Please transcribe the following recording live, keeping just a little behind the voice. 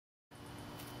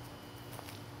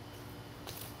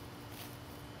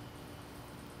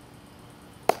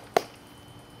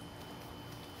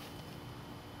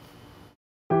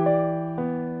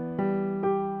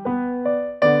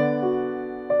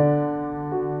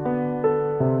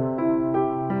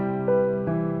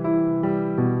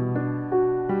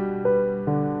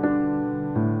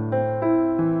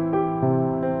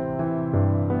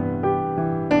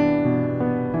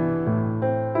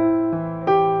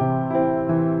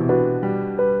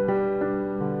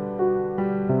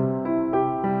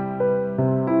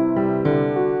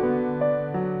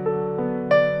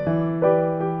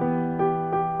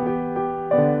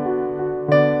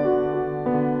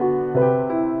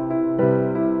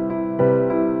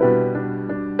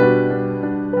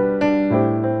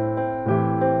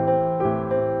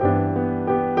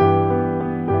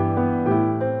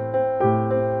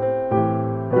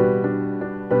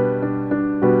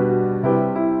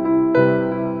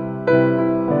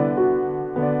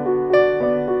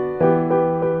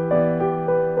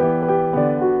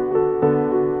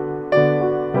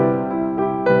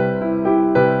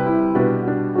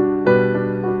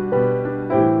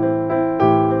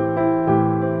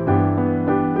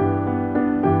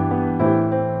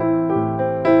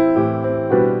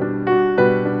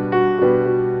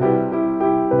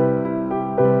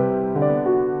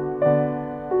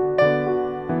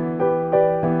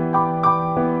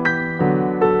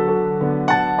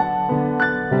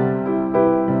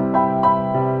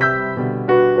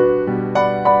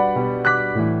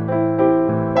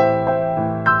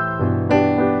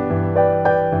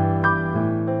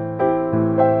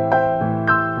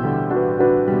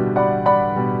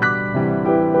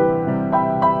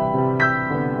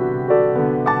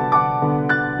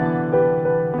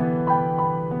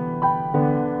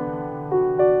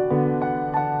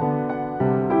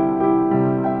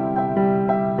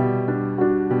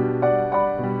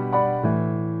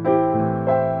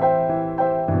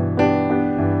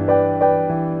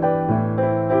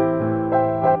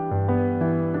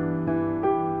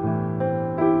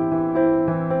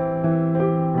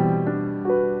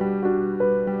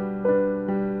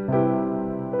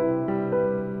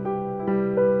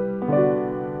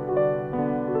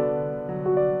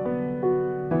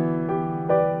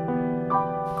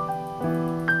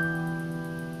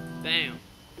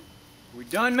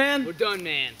Done, man? We're done,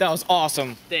 man. That was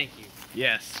awesome. Thank you.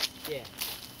 Yes. Yeah.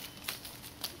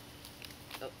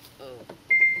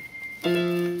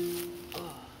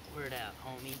 Word out,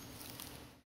 homie.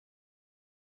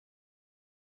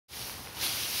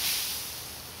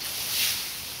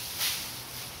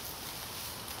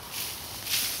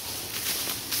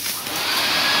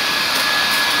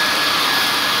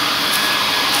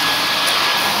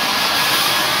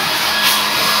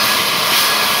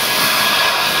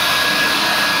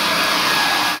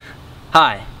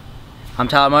 Hi, I'm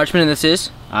Tyler Marchman, and this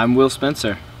is... I'm Will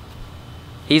Spencer.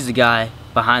 He's the guy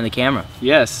behind the camera.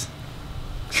 Yes.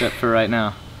 Except for right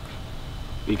now.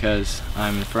 Because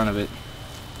I'm in front of it.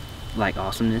 Like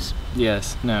awesomeness?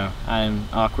 Yes. No. I'm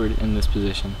awkward in this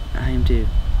position. I am too.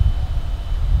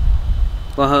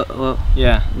 Well,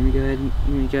 yeah. Let me go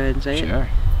ahead and say it. Sure.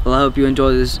 Well, I hope you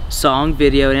enjoy this song,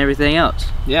 video, and everything else.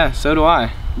 Yeah, so do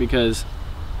I. Because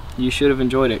you should have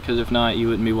enjoyed it, because if not, you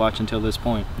wouldn't be watching till this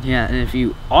point. Yeah, and if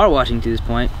you are watching to this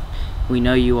point, we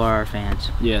know you are our fans.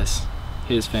 Yes.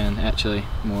 His fan, actually,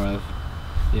 more of.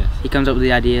 Yes. He comes up with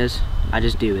the ideas, I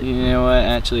just do it. You know what?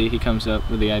 Actually, he comes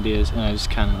up with the ideas, and I just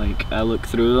kind of like, I look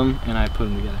through them, and I put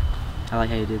them together. I like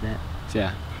how you did that. So,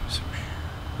 yeah.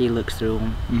 He looks through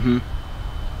them. Mm-hmm.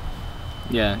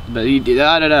 Yeah, but he did.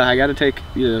 I gotta take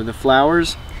the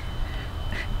flowers.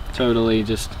 Totally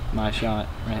just my shot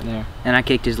right there. And I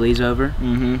kicked his leaves over.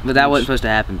 Mm-hmm. But that wasn't supposed to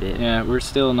happen, bitch. Yeah, we're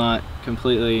still not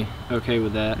completely okay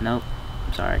with that. Nope.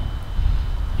 I'm sorry.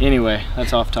 Anyway,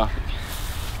 that's off topic.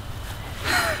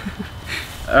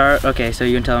 Okay, so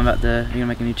you're gonna tell them about you're gonna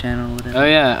make a new channel or whatever? Oh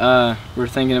yeah, we're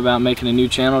thinking about making a new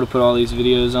channel to put all these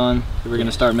videos on that we're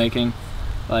gonna start making.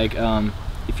 Like,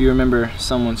 if you remember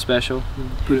Someone Special.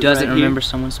 Who doesn't remember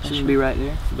Someone Special? Should be right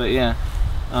there. But yeah,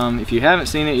 if you haven't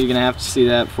seen it, you're gonna have to see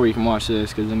that before you can watch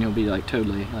this, because then you'll be like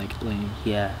totally like lame.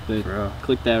 Yeah, but bro.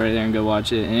 Click that right there and go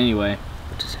watch it. And anyway,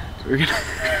 what just happened? We're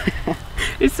gonna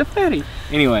it's so funny.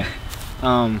 Anyway,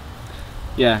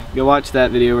 yeah, go watch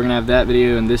that video. We're gonna have that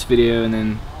video and this video, and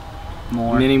then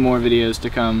many more videos to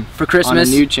come for Christmas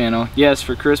on a new channel. Yes,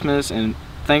 for Christmas and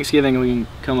Thanksgiving. We can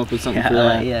come up with something for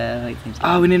that. Yeah, I like things.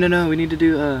 Oh, we need to know. We need to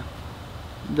do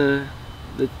the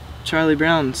Charlie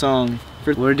Brown song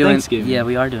for Thanksgiving. Yeah,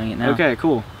 we are doing it now. Okay,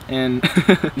 cool. And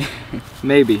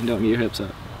maybe don't get your hopes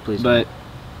up. Please. But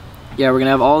yeah, we're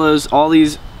gonna have all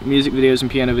these music videos and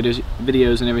piano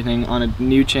videos and everything on a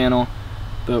new channel,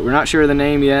 but we're not sure of the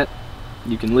name yet.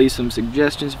 You can leave some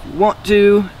suggestions if you want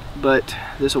to, but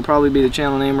this will probably be the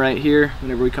channel name right here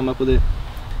whenever we come up with it.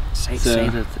 Say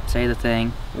the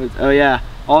thing. Oh yeah.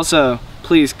 Also,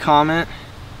 please comment,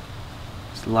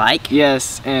 like,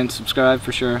 yes, and subscribe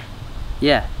for sure.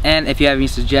 Yeah, and if you have any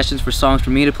suggestions for songs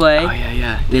for me to play,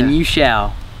 then you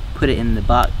shall put it in the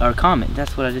box or comment.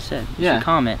 That's what I just said. You should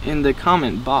comment in the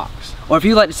comment box. Or if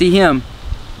you'd like to see him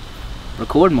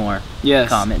record more, yes,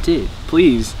 comment too,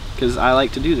 please, because I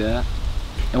like to do that.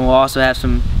 And we'll also have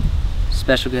some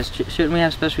special guests. Shouldn't we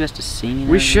have special guests to sing?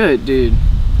 We should, dude.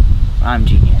 I'm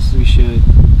genius. We should.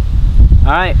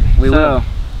 All right. We will.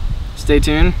 Stay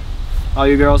tuned. All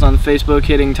you girls on Facebook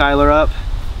hitting Tyler up.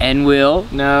 And Will.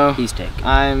 No. He's taking.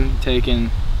 I'm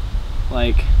taking,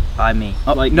 like. By me.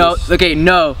 Oh, like no. this. Okay.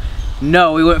 No.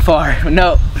 No. We went far.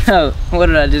 No. No. What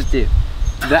did I just do?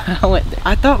 That I went there.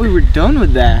 I thought we were done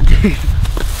with that.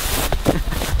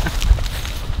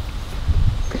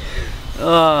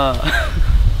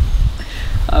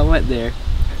 I went there.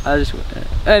 I just went there.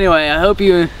 Anyway, I hope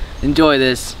you enjoy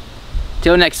this.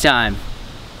 Till next time,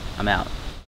 I'm out.